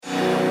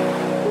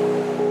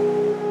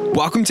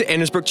Welcome to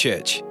Annesbrook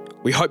Church.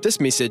 We hope this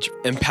message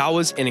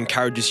empowers and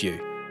encourages you.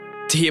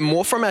 To hear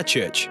more from our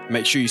church,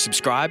 make sure you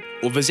subscribe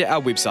or visit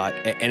our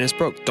website at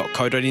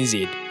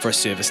annesbrook.co.nz for a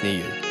service near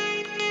you.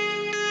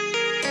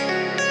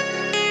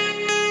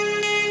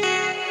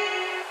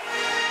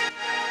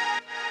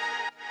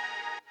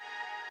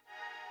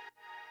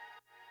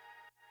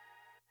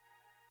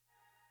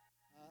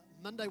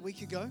 Monday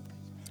week ago,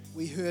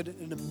 we heard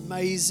an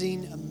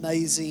amazing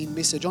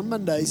message. On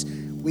Mondays,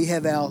 we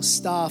have our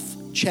staff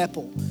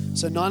chapel.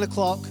 So 9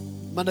 o'clock,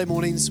 Monday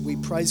mornings, we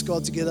praise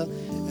God together,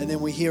 and then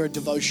we hear a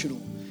devotional.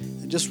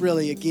 And just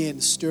really, again,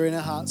 stirring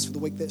our hearts for the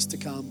week that's to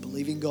come,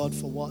 believing God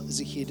for what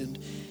is ahead. And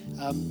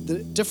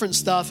the different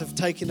staff have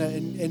taken it,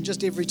 and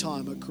just every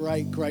time, a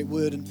great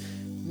word. And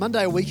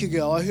Monday a week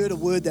ago, I heard a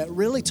word that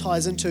really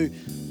ties into,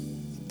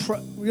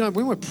 when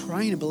we're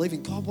praying and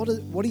believing, God, what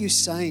are you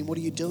saying? What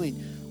are you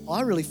doing?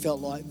 I really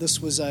felt like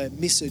this was a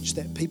message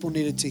that people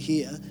needed to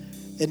hear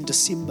in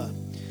December.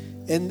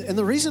 And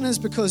the reason is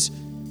because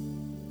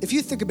if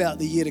you think about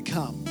the year to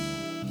come,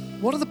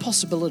 what are the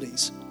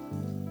possibilities?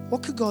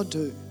 What could God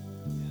do?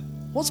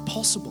 What's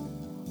possible?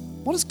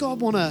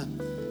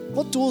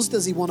 What doors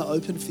does he want to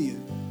open for you?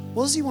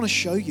 What does he want to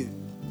show you?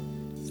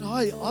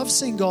 I've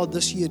seen God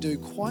this year do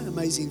quite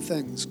amazing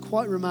things,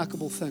 quite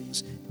remarkable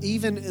things,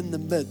 even in the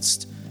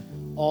midst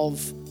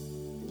of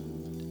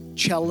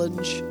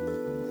challenge.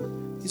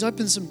 He's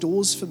opened some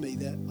doors for me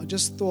that I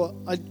just thought,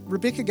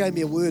 Rebecca gave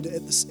me a word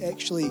at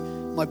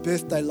my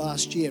birthday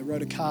last year,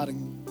 wrote a card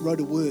and wrote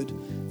a word,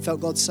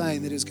 felt God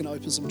saying that he was going to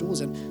open some doors,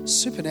 and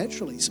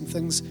supernaturally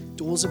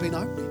doors have been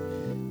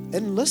opening.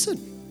 And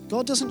listen,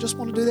 God doesn't just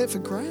want to do that for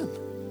Graham.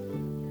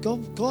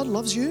 God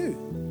loves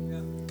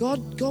you.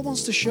 God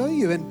wants to show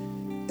you.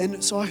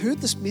 And so I heard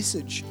this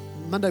message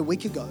Monday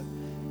week ago,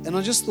 and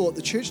I just thought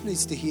the church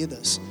needs to hear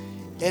this.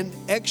 And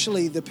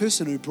actually the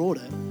person who brought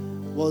it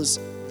was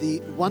the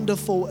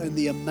wonderful and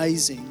the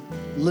amazing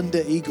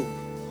Linda Eagle.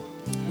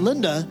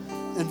 Linda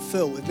and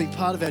Phil have been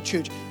part of our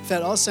church. In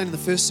fact, I was saying in the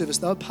first service,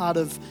 they were part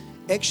of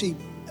actually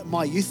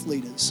my youth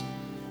leaders.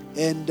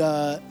 And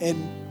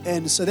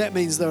so that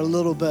means they're a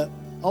little bit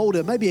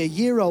older, maybe a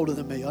year older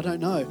than me, I don't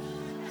know.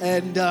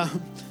 And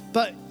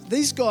but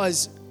these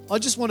guys, I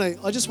just want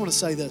to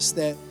say this,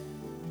 that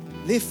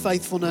their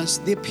faithfulness,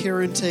 their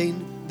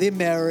parenting, their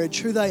marriage,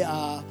 who they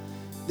are,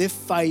 their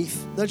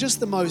faith, they're just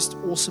the most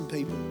awesome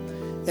people.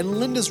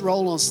 And Linda's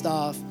role on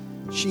staff,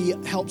 she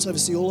helps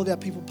oversee all of our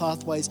people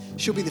pathways.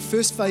 She'll be the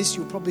first face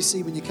you'll probably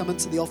see when you come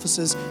into the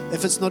offices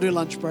if it's not her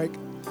lunch break.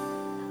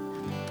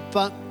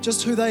 But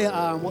just who they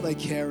are and what they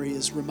carry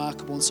is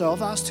remarkable. And so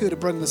I've asked her to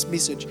bring this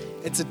message.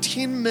 It's a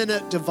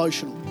 10-minute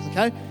devotional,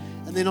 okay?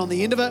 And then on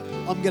the end of it,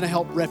 I'm going to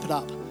help wrap it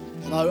up.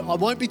 And I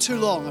won't be too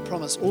long, I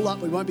promise. All up,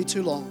 we won't be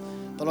too long.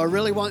 But I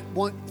really want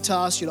to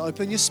ask you to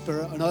open your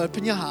spirit and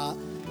open your heart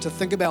to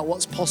think about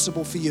what's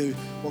possible for you,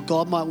 what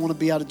God might want to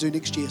be able to do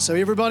next year. So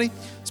everybody,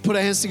 let's put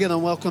our hands together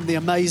and welcome the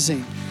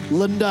amazing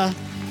Linda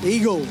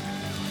Eagle.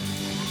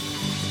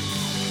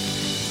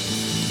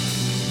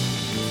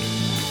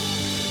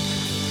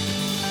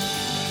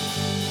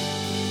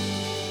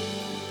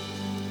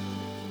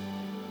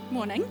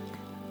 Morning.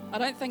 I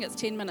don't think it's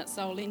 10 minutes,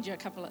 so I'll lend you a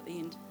couple at the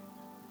end.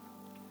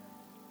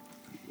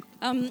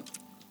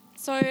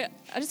 So I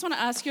just want to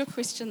ask you a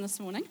question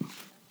this morning.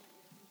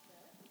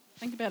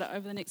 Think about it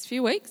over the next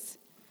few weeks.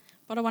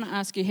 But I want to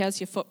ask you, how's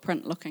your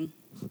footprint looking?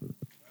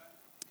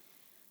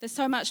 There's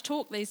so much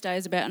talk these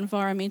days about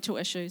environmental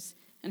issues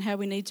and how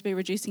we need to be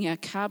reducing our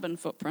carbon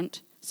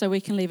footprint so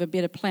we can leave a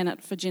better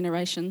planet for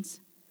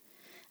generations.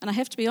 And I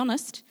have to be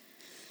honest,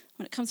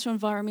 when it comes to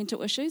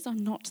environmental issues,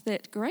 I'm not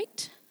that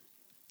great.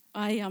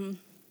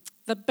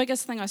 The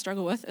biggest thing I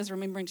struggle with is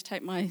remembering to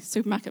take my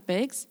supermarket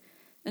bags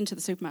into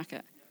the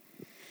supermarket.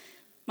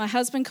 My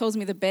husband calls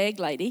me the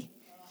bag lady,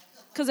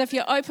 because if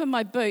you open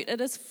my boot, it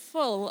is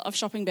full of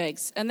shopping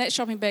bags. And that's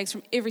shopping bags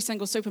from every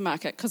single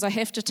supermarket, because I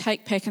have to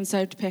take Pack and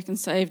Save to Pack and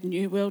Save,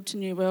 New World to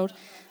New World.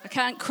 I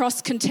can't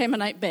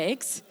cross-contaminate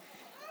bags.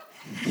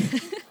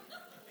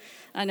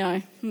 I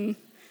know.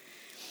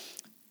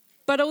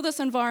 But all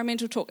this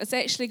environmental talk, it's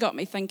actually got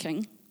me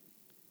thinking,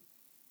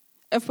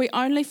 if we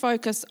only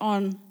focus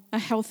on a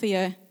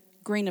healthier,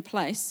 greener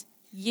place,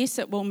 yes,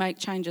 it will make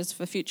changes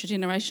for future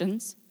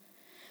generations.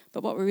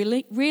 But what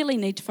we really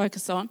need to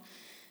focus on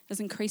is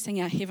increasing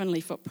our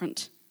heavenly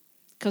footprint,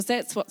 because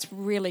that's what's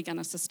really going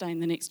to sustain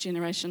the next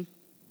generation.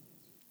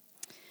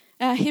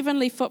 Our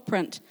heavenly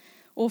footprint,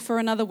 or for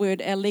another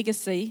word, our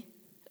legacy,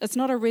 it's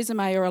not a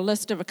resume or a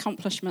list of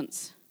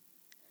accomplishments.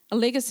 A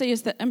legacy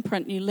is the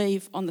imprint you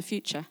leave on the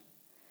future.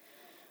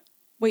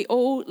 We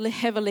all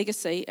have a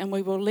legacy, and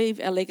we will leave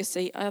our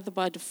legacy either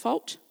by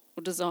default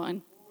or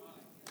design.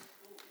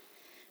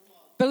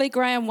 Billy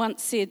Graham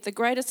once said, the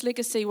greatest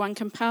legacy one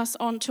can pass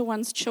on to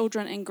one's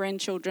children and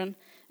grandchildren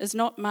is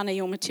not money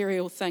or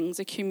material things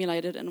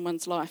accumulated in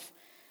one's life,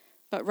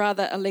 but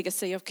rather a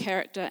legacy of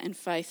character and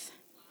faith.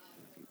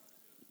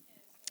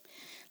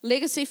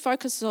 Legacy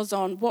focuses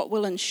on what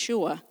will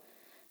ensure.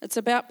 It's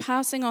about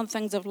passing on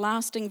things of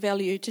lasting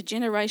value to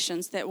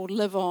generations that will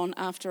live on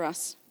after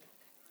us.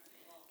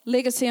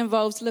 Legacy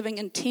involves living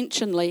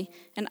intentionally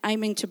and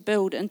aiming to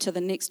build into the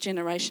next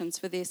generations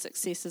for their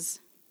successes.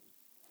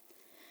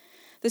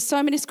 There's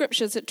so many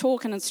scriptures that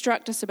talk and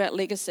instruct us about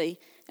legacy,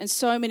 and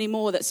so many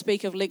more that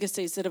speak of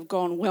legacies that have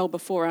gone well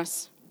before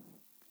us.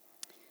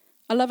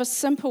 I love a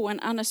simple and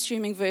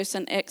unassuming verse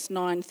in Acts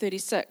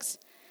 9:36,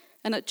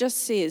 and it just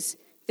says,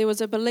 "There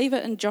was a believer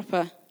in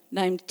Joppa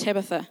named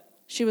Tabitha.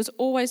 She was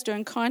always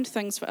doing kind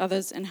things for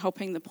others and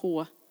helping the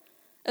poor."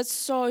 It's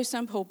so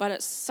simple, but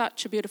it's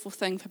such a beautiful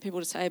thing for people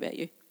to say about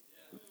you.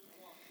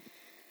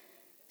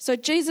 So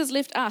Jesus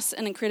left us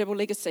an incredible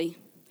legacy.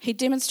 He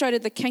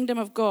demonstrated the kingdom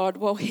of God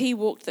while he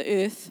walked the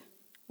earth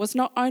was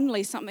not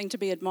only something to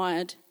be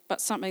admired, but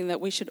something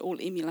that we should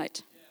all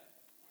emulate.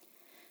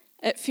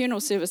 At funeral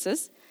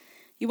services,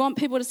 you want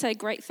people to say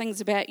great things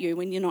about you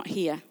when you're not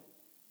here.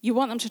 You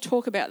want them to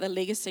talk about the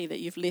legacy that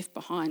you've left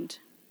behind.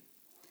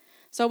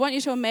 So I want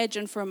you to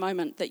imagine for a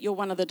moment that you're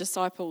one of the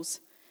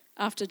disciples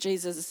after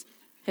Jesus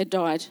had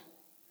died.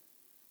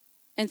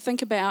 And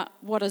think about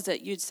what is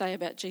it you'd say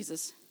about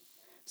Jesus.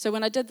 So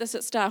when I did this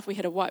at staff, we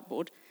had a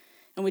whiteboard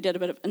and we did a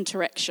bit of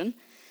interaction,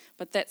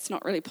 but that's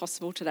not really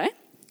possible today.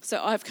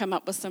 So I've come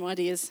up with some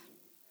ideas.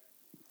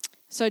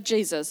 So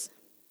Jesus,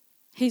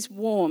 he's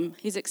warm,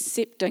 he's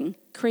accepting,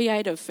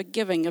 creative,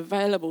 forgiving,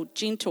 available,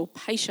 gentle,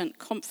 patient,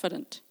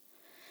 confident.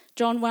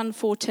 John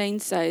 1:14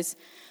 says,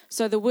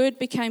 "So the Word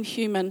became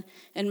human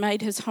and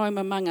made his home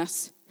among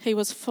us. He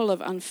was full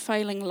of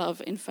unfailing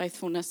love and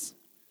faithfulness."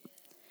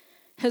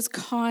 He is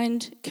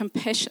kind,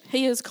 compassionate,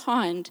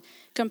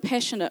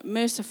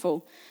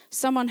 merciful,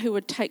 someone who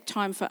would take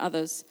time for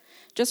others.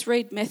 Just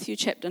read Matthew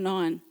chapter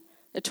 9.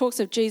 It talks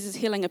of Jesus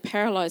healing a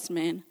paralyzed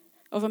man,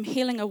 of him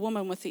healing a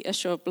woman with the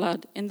issue of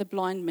blood and the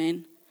blind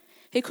man.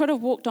 He could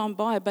have walked on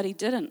by, but he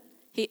didn't.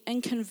 He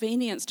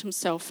inconvenienced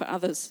himself for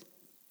others.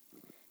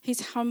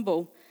 He's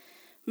humble.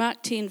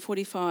 Mark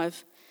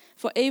 10:45.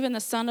 "For even the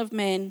Son of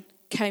Man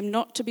came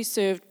not to be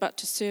served, but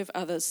to serve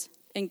others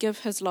and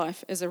give his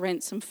life as a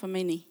ransom for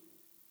many."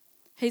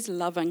 He's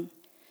loving.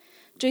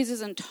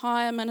 Jesus'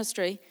 entire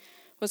ministry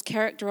was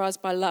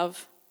characterized by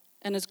love,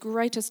 and his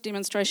greatest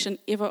demonstration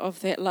ever of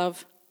that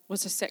love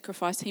was the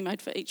sacrifice he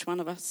made for each one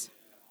of us.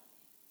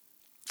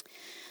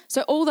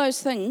 So all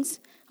those things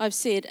I've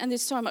said, and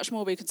there's so much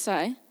more we could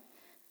say,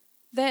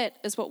 that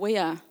is what we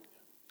are.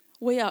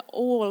 We are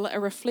all a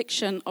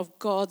reflection of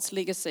God's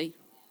legacy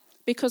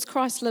because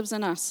Christ lives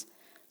in us.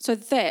 So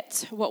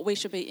that's what we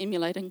should be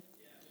emulating.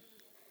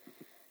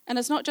 And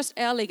it's not just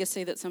our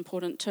legacy that's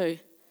important too.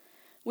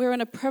 We're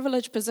in a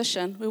privileged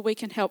position where we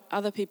can help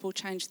other people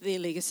change their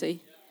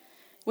legacy.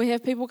 We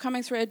have people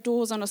coming through our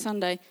doors on a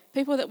Sunday,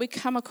 people that we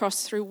come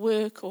across through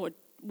work or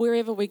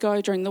wherever we go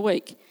during the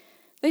week.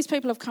 These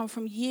people have come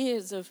from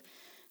years of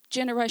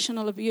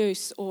generational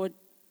abuse or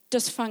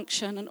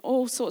dysfunction and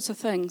all sorts of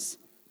things.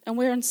 And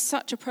we're in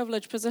such a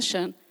privileged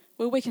position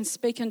where we can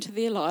speak into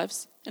their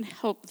lives and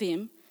help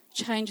them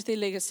change their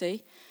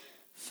legacy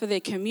for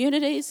their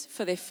communities,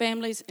 for their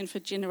families, and for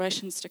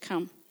generations to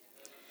come.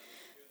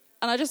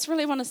 And I just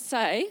really want to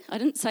say, I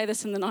didn't say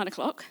this in the 9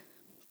 o'clock,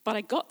 but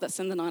I got this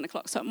in the 9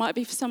 o'clock, so it might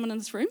be for someone in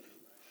this room,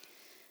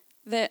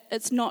 that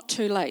it's not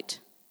too late.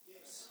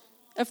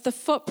 If the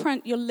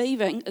footprint you're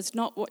leaving is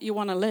not what you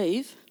want to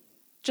leave,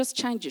 just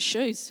change your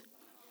shoes.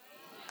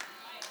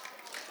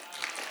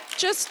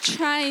 Just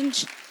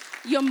change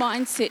your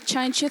mindset,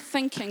 change your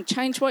thinking,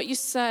 change what you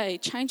say,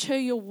 change who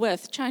you're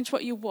with, change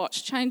what you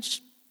watch,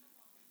 change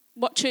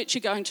what church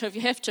you're going to if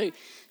you have to.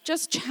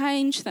 Just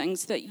change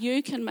things that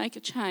you can make a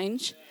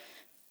change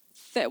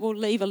that will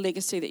leave a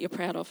legacy that you're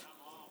proud of.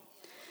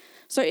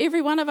 So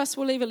every one of us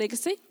will leave a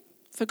legacy,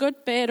 for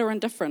good, bad, or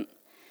indifferent.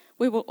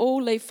 We will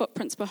all leave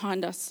footprints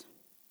behind us.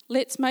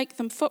 Let's make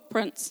them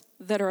footprints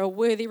that are a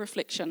worthy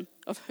reflection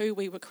of who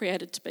we were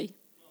created to be.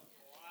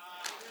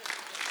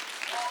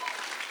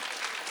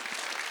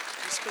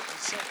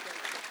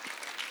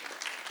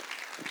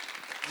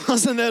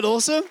 Wasn't that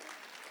awesome?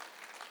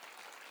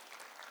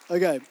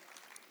 Okay.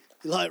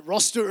 You're like,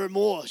 roster her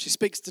more. She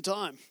speaks to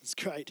time. It's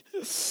great.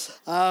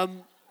 I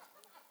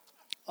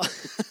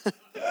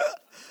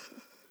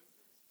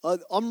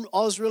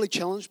was really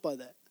challenged by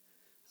that.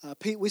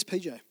 Where's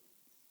PJ?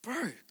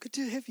 Bro, good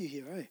to have you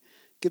here, eh?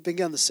 Been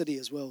down the city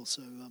as well.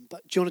 So,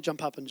 but do you want to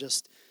jump up and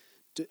just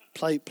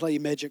play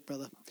your magic,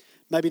 brother?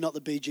 Maybe not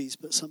the Bee Gees,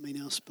 but something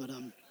else. But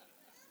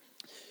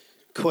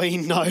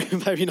Queen, no,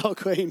 maybe not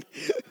Queen.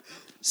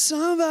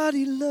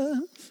 Somebody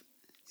love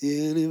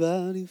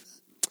anybody.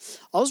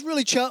 I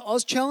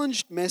was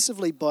challenged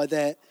massively by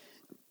that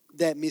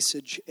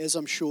message, as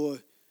I'm sure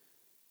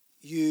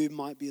you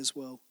might be as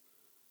well.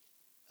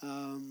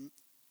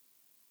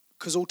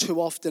 Because all too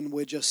often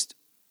we're just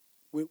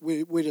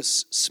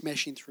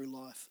smashing through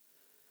life.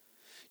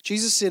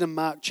 Jesus said in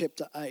Mark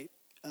chapter 8,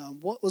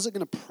 what was it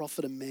going to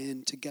profit a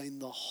man to gain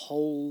the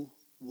whole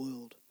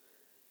world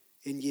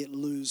and yet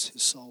lose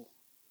his soul?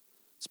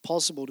 It's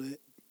possible to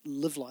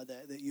live like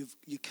that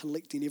you're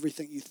collecting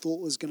everything you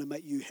thought was going to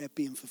make you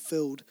happy and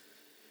fulfilled,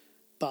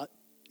 but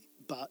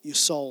your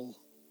soul,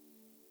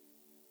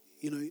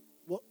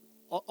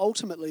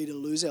 ultimately to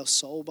lose our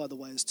soul, by the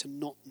way, is to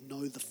not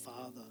know the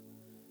Father,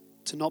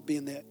 to not be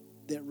in that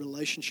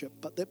relationship,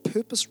 but that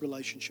purpose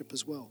relationship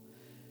as well.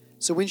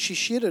 So when she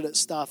shared it at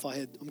staff,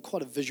 I'm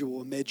quite a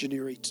visual,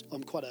 imaginary.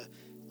 I'm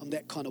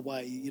that kind of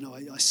way. You know,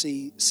 I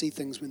see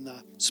things when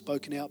they're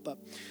spoken out. But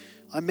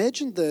I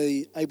imagined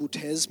the Abel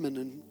Tasman,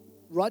 and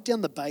right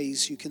down the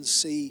bays you can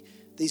see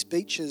these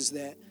beaches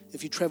that,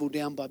 if you travel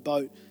down by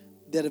boat,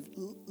 that have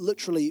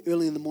literally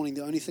early in the morning,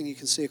 the only thing you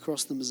can see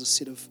across them is a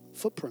set of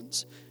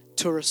footprints.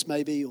 Tourists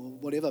maybe or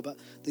whatever, but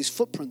these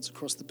footprints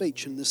across the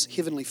beach, and this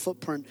heavenly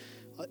footprint.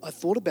 I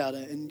thought about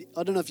it, and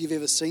I don't know if you've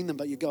ever seen them,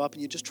 but you go up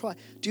and you just try.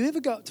 Do you ever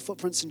go up to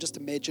footprints and just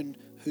imagine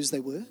whose they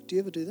were? Do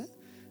you ever do that?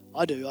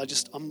 I do.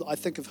 I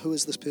think of, who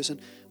is this person?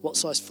 What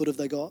size foot have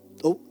they got?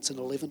 Oh, it's an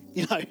 11.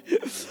 You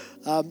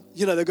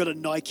know, they've got a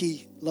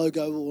Nike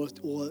logo,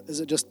 or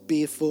is it just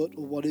barefoot,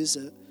 or what is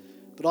it?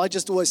 But I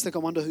just always think, I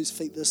wonder whose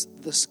feet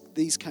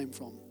these came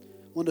from.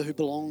 I wonder who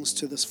belongs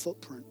to this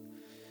footprint.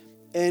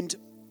 And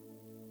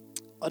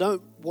I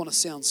don't want to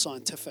sound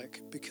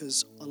scientific,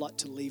 because I like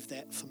to leave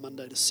that for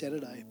Monday to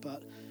Saturday,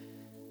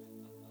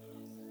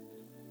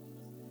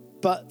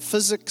 but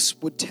physics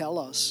would tell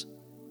us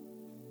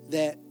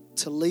that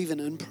to leave an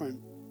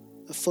imprint,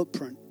 a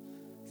footprint,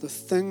 the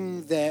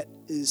thing that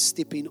is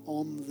stepping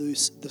on the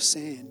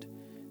sand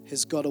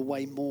has got to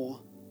weigh more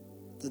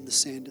than the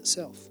sand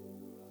itself.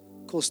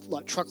 Of course,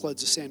 like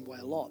truckloads of sand weigh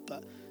a lot,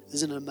 but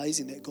isn't it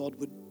amazing that God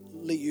would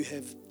let you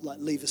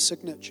leave a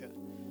signature?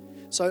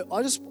 So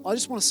I just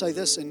want to say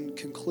this in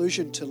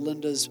conclusion to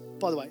Linda's,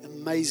 by the way,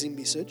 amazing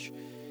message.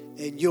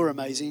 And you're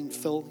amazing.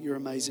 Phil, you're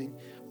amazing.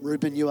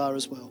 Ruben, you are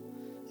as well.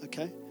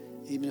 Okay?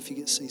 Even if you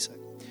get seasick.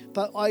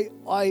 But I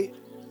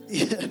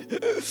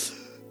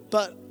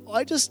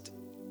just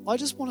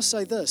want to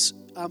say this.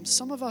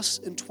 Some of us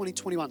in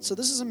 2021, so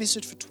this is a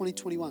message for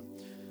 2021.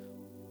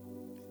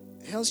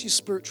 How's your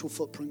spiritual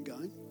footprint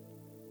going?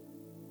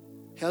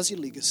 How's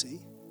your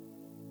legacy?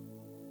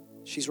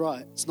 She's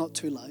right. It's not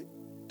too late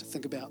to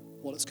think about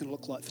what it's going to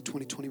look like for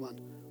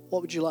 2021.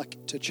 What would you like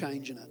to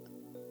change in it?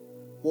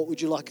 What would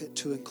you like it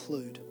to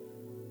include?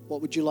 What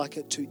would you like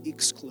it to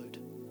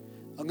exclude?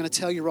 I'm going to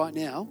tell you right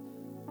now,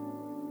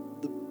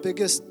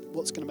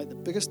 what's going to make the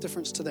biggest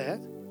difference to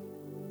that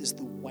is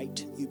the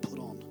weight you put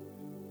on.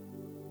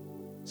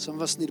 Some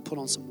of us need to put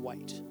on some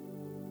weight.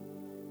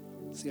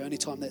 It's the only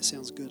time that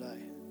sounds good, eh?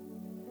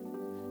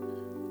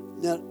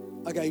 Now,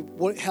 okay,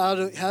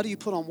 how do you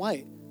put on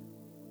weight?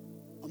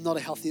 I'm not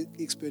a health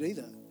expert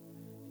either.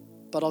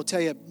 But I'll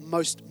tell you,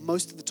 most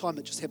of the time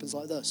it just happens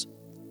like this.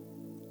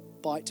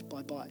 Bite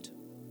by bite.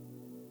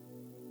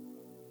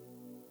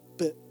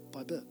 Bit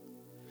by bit.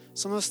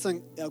 Some of us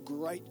think our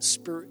great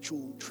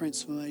spiritual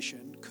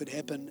transformation could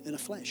happen in a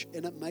flash,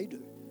 and it may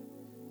do.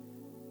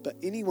 But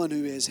anyone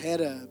who has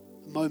had a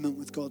moment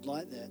with God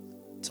like that,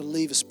 to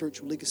leave a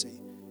spiritual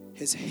legacy,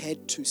 has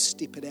had to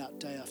step it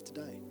out day after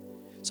day.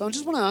 So I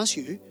just want to ask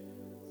you,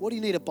 what do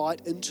you need to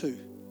bite into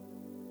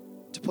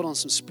to put on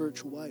some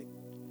spiritual weight,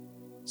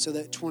 so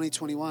that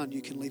 2021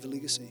 you can leave a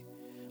legacy?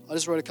 I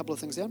just wrote a couple of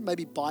things down.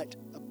 Maybe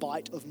a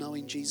bite of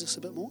knowing Jesus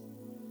a bit more.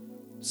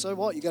 So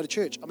what? You go to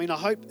church. I mean, I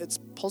hope it's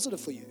positive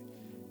for you.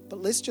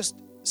 But let's just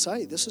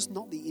say this is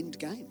not the end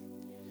game.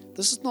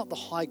 This is not the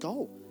high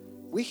goal.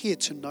 We're here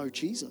to know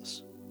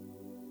Jesus.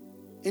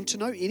 And to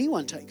know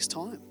anyone takes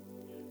time.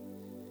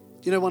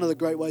 You know, one of the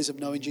great ways of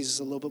knowing Jesus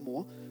a little bit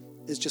more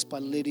is just by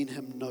letting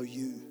him know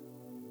you.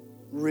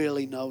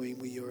 Really knowing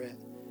where you're at.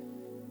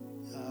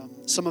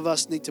 Some of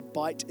us need to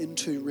bite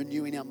into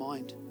renewing our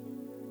mind,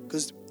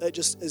 because it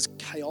just is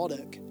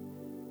chaotic,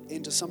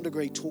 and to some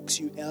degree talks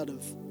you out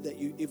of that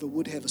you ever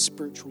would have a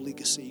spiritual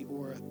legacy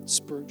or a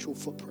spiritual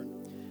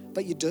footprint.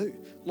 But you do.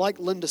 Like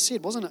Linda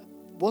said, wasn't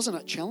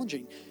it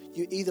challenging?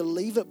 You either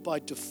leave it by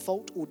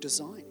default or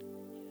design.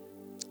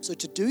 So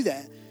to do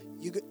that,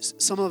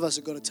 some of us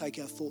have got to take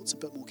our thoughts a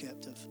bit more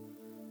captive.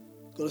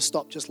 Got to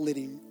stop just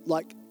letting,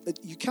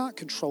 you can't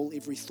control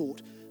every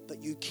thought,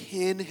 but you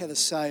can have a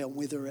say on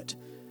whether it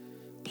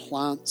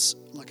plants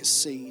like a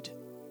seed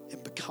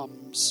and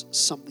becomes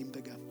something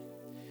bigger.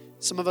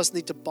 Some of us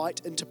need to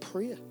bite into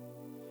prayer.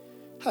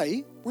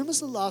 Hey, when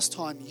was the last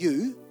time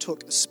you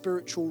took a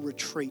spiritual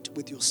retreat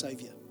with your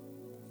Savior?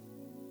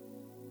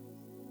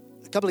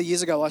 A couple of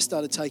years ago, I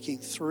started taking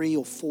 3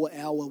 or 4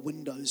 hour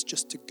windows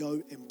just to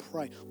go and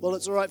pray. Well,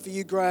 it's all right for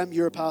you, Graham,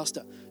 you're a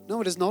pastor. No,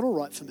 it is not all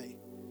right for me.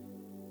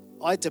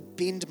 I had to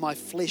bend my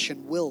flesh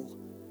and will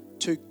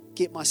to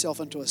get myself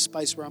into a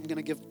space where I'm going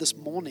to give this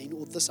morning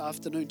or this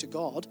afternoon to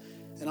God,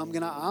 and I'm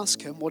going to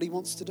ask him what he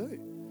wants to do.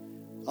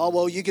 Oh,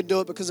 well, you can do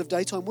it because of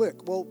daytime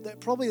work. Well,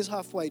 that probably is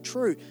halfway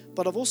true,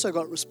 but I've also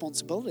got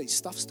responsibilities.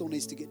 Stuff still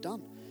needs to get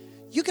done.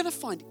 You're going to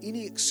find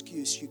any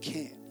excuse you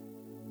can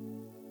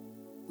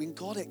when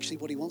God actually,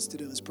 what he wants to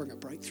do is bring a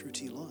breakthrough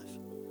to your life.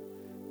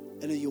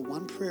 And you're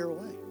one prayer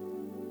away.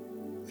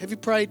 Have you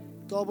prayed,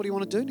 God, what do you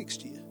want to do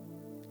next year?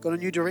 Got a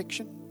new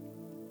direction?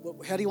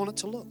 How do you want it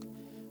to look?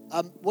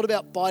 What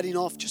about biting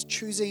off, just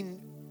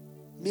choosing,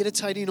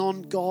 meditating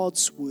on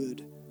God's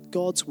word?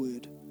 God's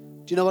word.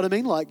 Do you know what I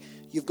mean? Like,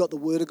 you've got the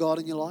word of God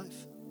in your life.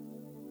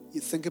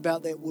 You think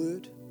about that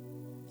word.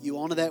 You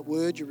honor that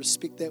word. You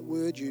respect that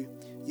word. You're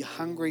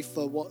hungry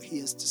for what he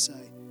has to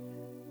say.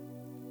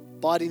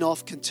 Biting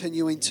off,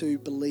 continuing to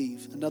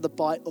believe. Another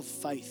bite of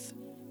faith.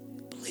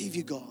 Believe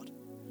you, God.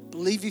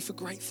 Believe you for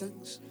great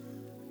things.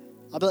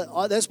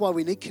 That's why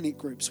we need connect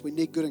groups. We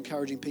need good,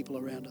 encouraging people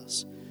around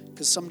us.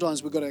 Because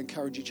sometimes we've got to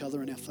encourage each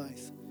other in our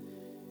faith.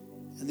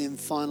 And then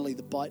finally,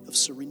 the bite of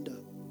surrender.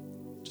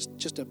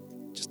 Just a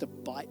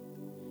bite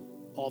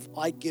of,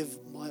 I give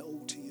my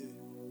all to you.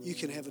 You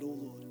can have it all,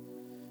 Lord.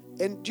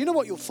 And do you know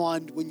what you'll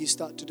find when you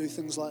start to do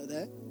things like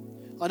that?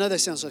 I know they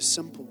sound so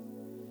simple,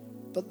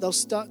 but they'll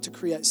start to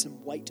create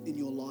some weight in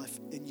your life,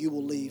 and you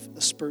will leave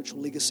a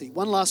spiritual legacy.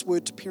 One last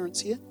word to parents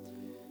here.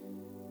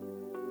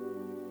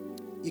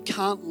 You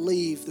can't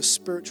leave the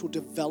spiritual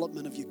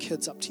development of your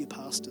kids up to your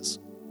pastors.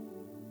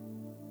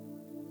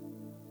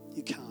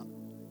 You can't.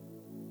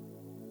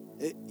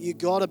 You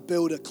got to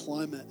build a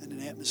climate and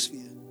an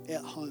atmosphere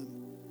at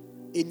home,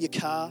 in your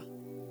car,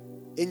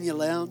 in your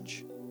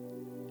lounge,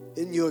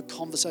 in your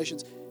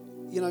conversations.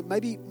 You know,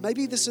 maybe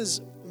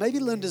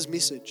Linda's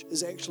message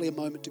is actually a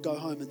moment to go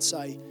home and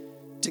say,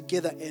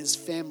 together as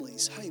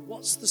families, hey,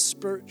 what's the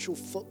spiritual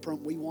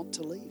footprint we want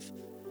to leave?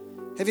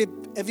 Have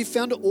you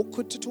found it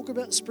awkward to talk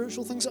about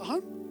spiritual things at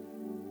home?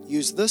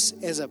 Use this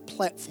as a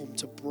platform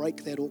to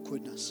break that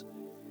awkwardness.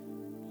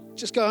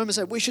 Just go home and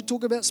say, we should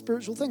talk about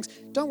spiritual things.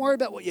 Don't worry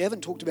about what you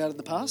haven't talked about in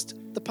the past.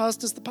 The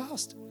past is the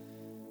past.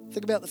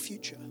 Think about the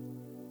future.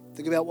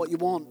 Think about what you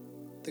want.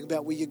 Think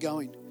about where you're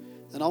going.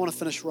 And I want to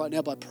finish right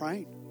now by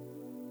praying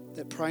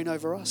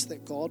over us,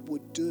 that God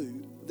would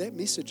do. That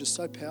message is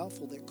so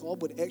powerful that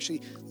God would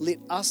actually let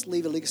us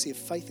leave a legacy of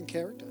faith and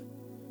character.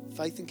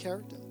 Faith and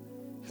character.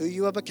 Who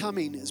you are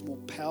becoming is more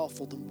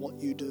powerful than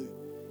what you do.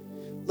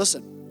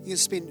 Listen, you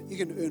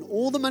can earn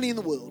all the money in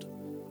the world.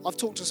 I've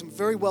talked to some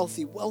very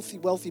wealthy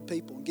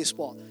people, and guess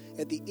what?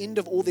 At the end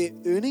of all their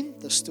earning,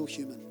 they're still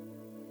human.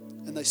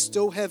 And they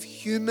still have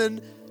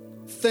human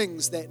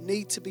things that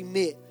need to be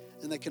met,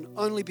 and they can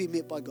only be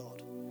met by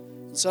God.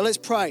 And so let's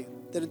pray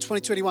that in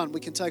 2021 we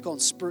can take on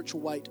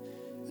spiritual weight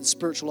and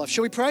spiritual life.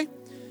 Shall we pray?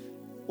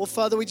 Well,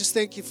 Father, we just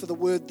thank you for the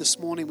word this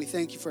morning. We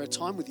thank you for our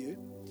time with you.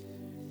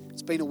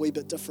 It's been a wee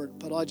bit different,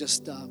 but I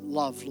just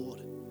love,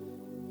 Lord,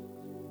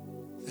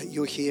 that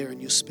you're here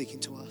and you're speaking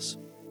to us.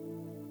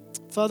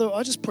 Father,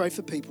 I just pray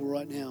for people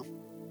right now.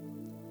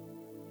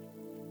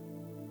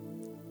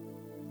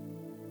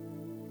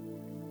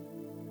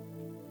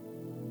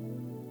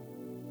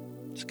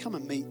 Just come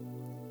and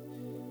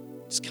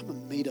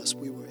meet us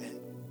where we're at.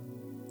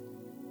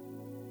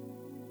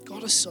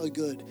 God is so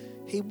good.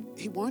 He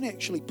won't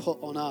actually put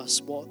on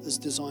us what is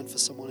designed for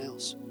someone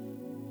else.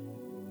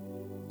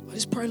 I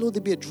just pray, Lord,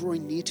 there'd be a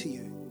drawing near to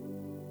you.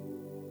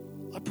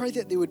 I pray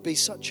that there would be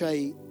such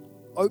a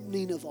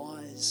opening of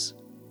eyes.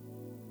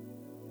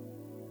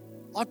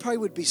 I pray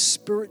we'd be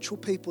spiritual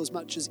people as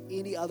much as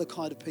any other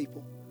kind of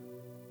people,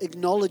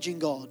 acknowledging,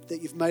 God,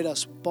 that you've made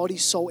us body,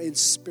 soul, and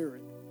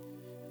spirit.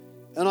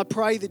 And I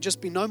pray there'd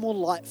just be no more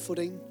light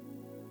footing,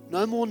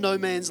 no more no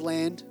man's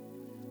land,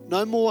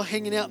 no more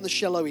hanging out in the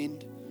shallow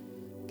end,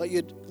 but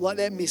you'd, like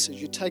that message,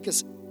 you'd take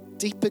us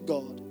deeper,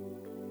 God,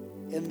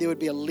 and there would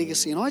be a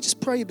legacy. And I just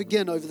pray you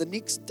begin over the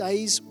next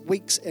days,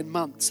 weeks, and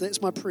months.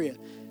 That's my prayer.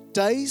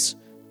 Days,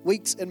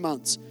 weeks, and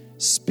months,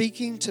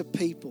 speaking to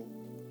people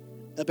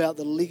about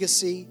the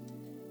legacy,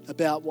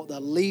 about what they're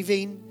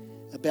leaving,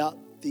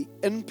 about the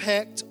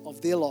impact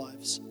of their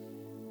lives.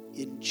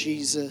 In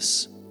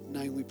Jesus'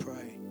 name we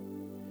pray.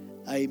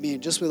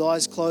 Amen. Just with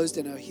eyes closed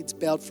and our heads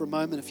bowed for a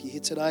moment, if you're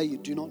here today, you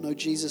do not know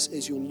Jesus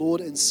as your Lord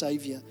and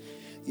Savior.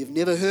 You've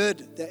never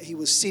heard that he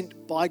was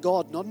sent by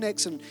God, not an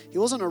accident. He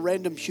wasn't a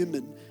random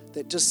human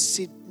that just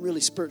said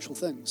really spiritual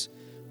things.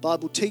 The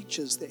Bible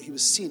teaches that he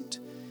was sent,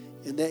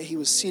 and that he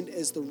was sent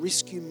as the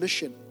rescue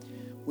mission.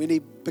 When he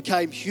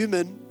became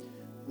human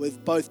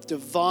with both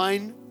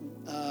divine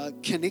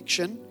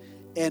connection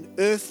and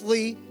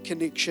earthly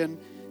connection,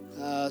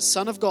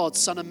 Son of God,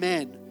 Son of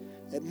Man,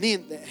 it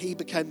meant that he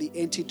became the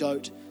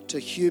antidote to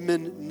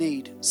human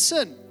need.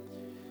 Sin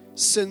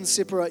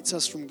separates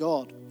us from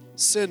God.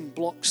 Sin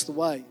blocks the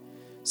way.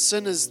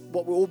 Sin is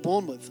what we're all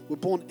born with. We're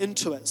born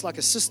into it. It's like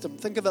a system.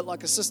 Think of it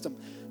like a system.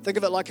 Think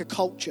of it like a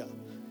culture.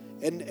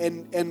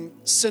 And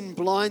sin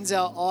blinds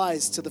our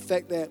eyes to the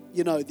fact that,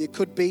 there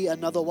could be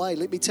another way.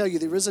 Let me tell you,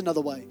 there is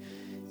another way.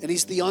 And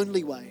he's the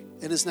only way.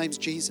 And his name's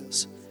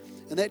Jesus.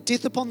 And that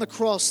death upon the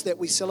cross that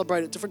we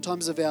celebrate at different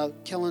times of our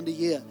calendar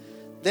year,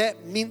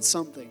 that meant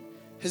something.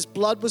 His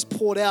blood was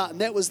poured out, and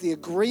that was the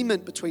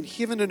agreement between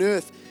heaven and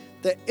earth,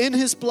 that in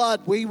his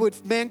blood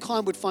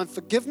mankind would find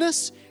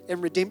forgiveness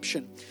and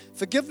redemption.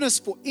 Forgiveness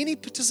for any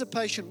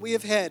participation we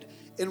have had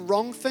in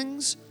wrong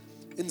things,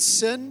 in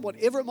sin,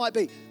 whatever it might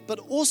be, but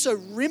also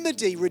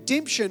remedy,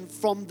 redemption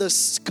from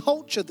this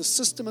culture, the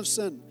system of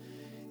sin.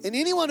 And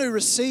anyone who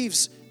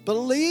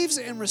believes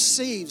and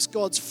receives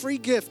God's free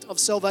gift of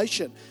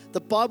salvation,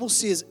 the Bible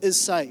says is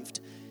saved.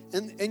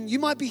 And you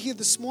might be here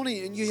this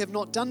morning and you have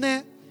not done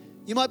that.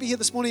 You might be here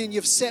this morning and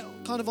you've sat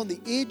kind of on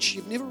the edge.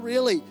 You've never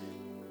really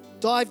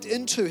dived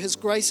into his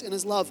grace and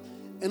his love.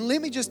 And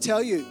let me just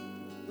tell you,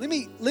 let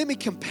me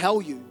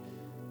compel you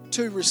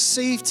to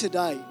receive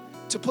today,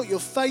 to put your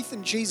faith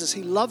in Jesus.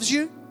 He loves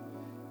you.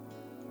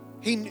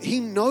 He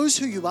knows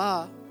who you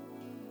are,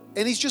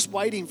 and He's just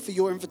waiting for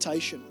your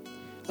invitation.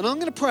 And I'm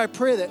going to pray a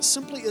prayer that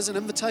simply is an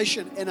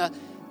invitation and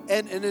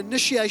an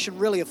initiation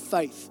really of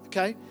faith,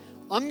 okay?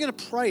 I'm going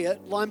to pray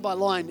it line by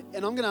line,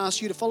 and I'm going to ask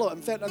you to follow it.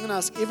 In fact, I'm going to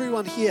ask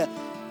everyone here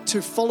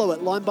to follow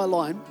it line by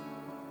line.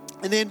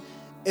 And then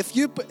if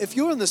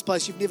you're in this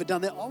place, you've never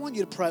done that, I want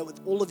you to pray it with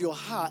all of your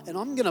heart, and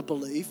I'm going to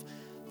believe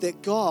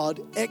that God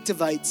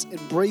activates and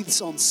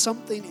breathes on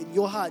something in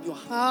your heart. Your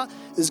heart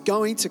is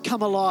going to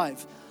come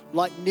alive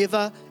like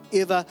never,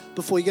 ever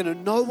before. You're going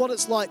to know what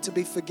it's like to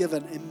be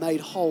forgiven and made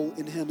whole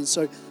in Him. And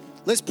so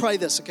let's pray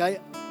this, okay?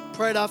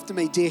 Pray it after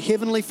me. Dear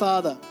Heavenly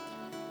Father,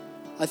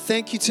 I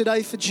thank you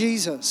today for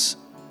Jesus,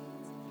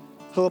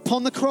 who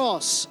upon the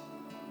cross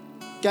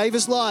gave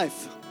His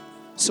life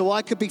so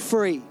I could be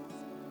free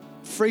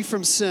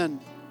from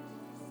sin,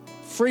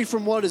 free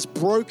from what is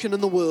broken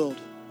in the world,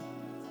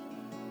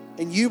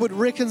 and you would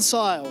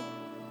reconcile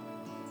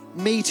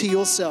me to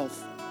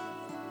yourself.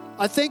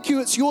 I thank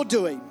you it's your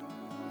doing.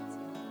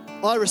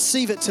 I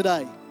receive it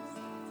today.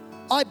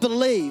 I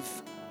believe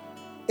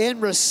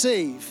and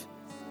receive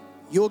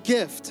your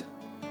gift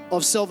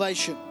of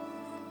salvation.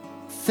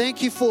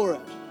 Thank you for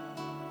it.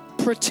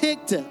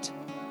 Protect it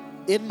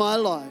in my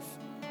life.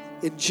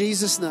 In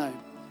Jesus' name.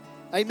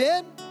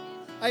 Amen?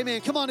 Amen.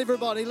 Come on,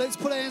 everybody. Let's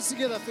put our hands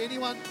together for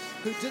anyone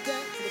who did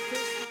that for the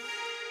first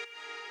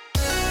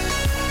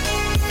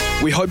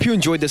time. We hope you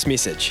enjoyed this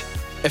message.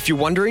 If you're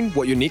wondering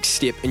what your next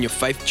step in your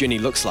faith journey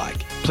looks like,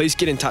 please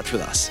get in touch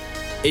with us.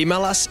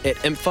 Email us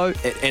at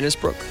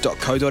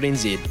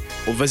info@annesbrook.co.nz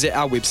or visit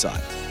our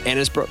website,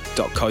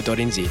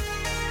 annesbrook.co.nz.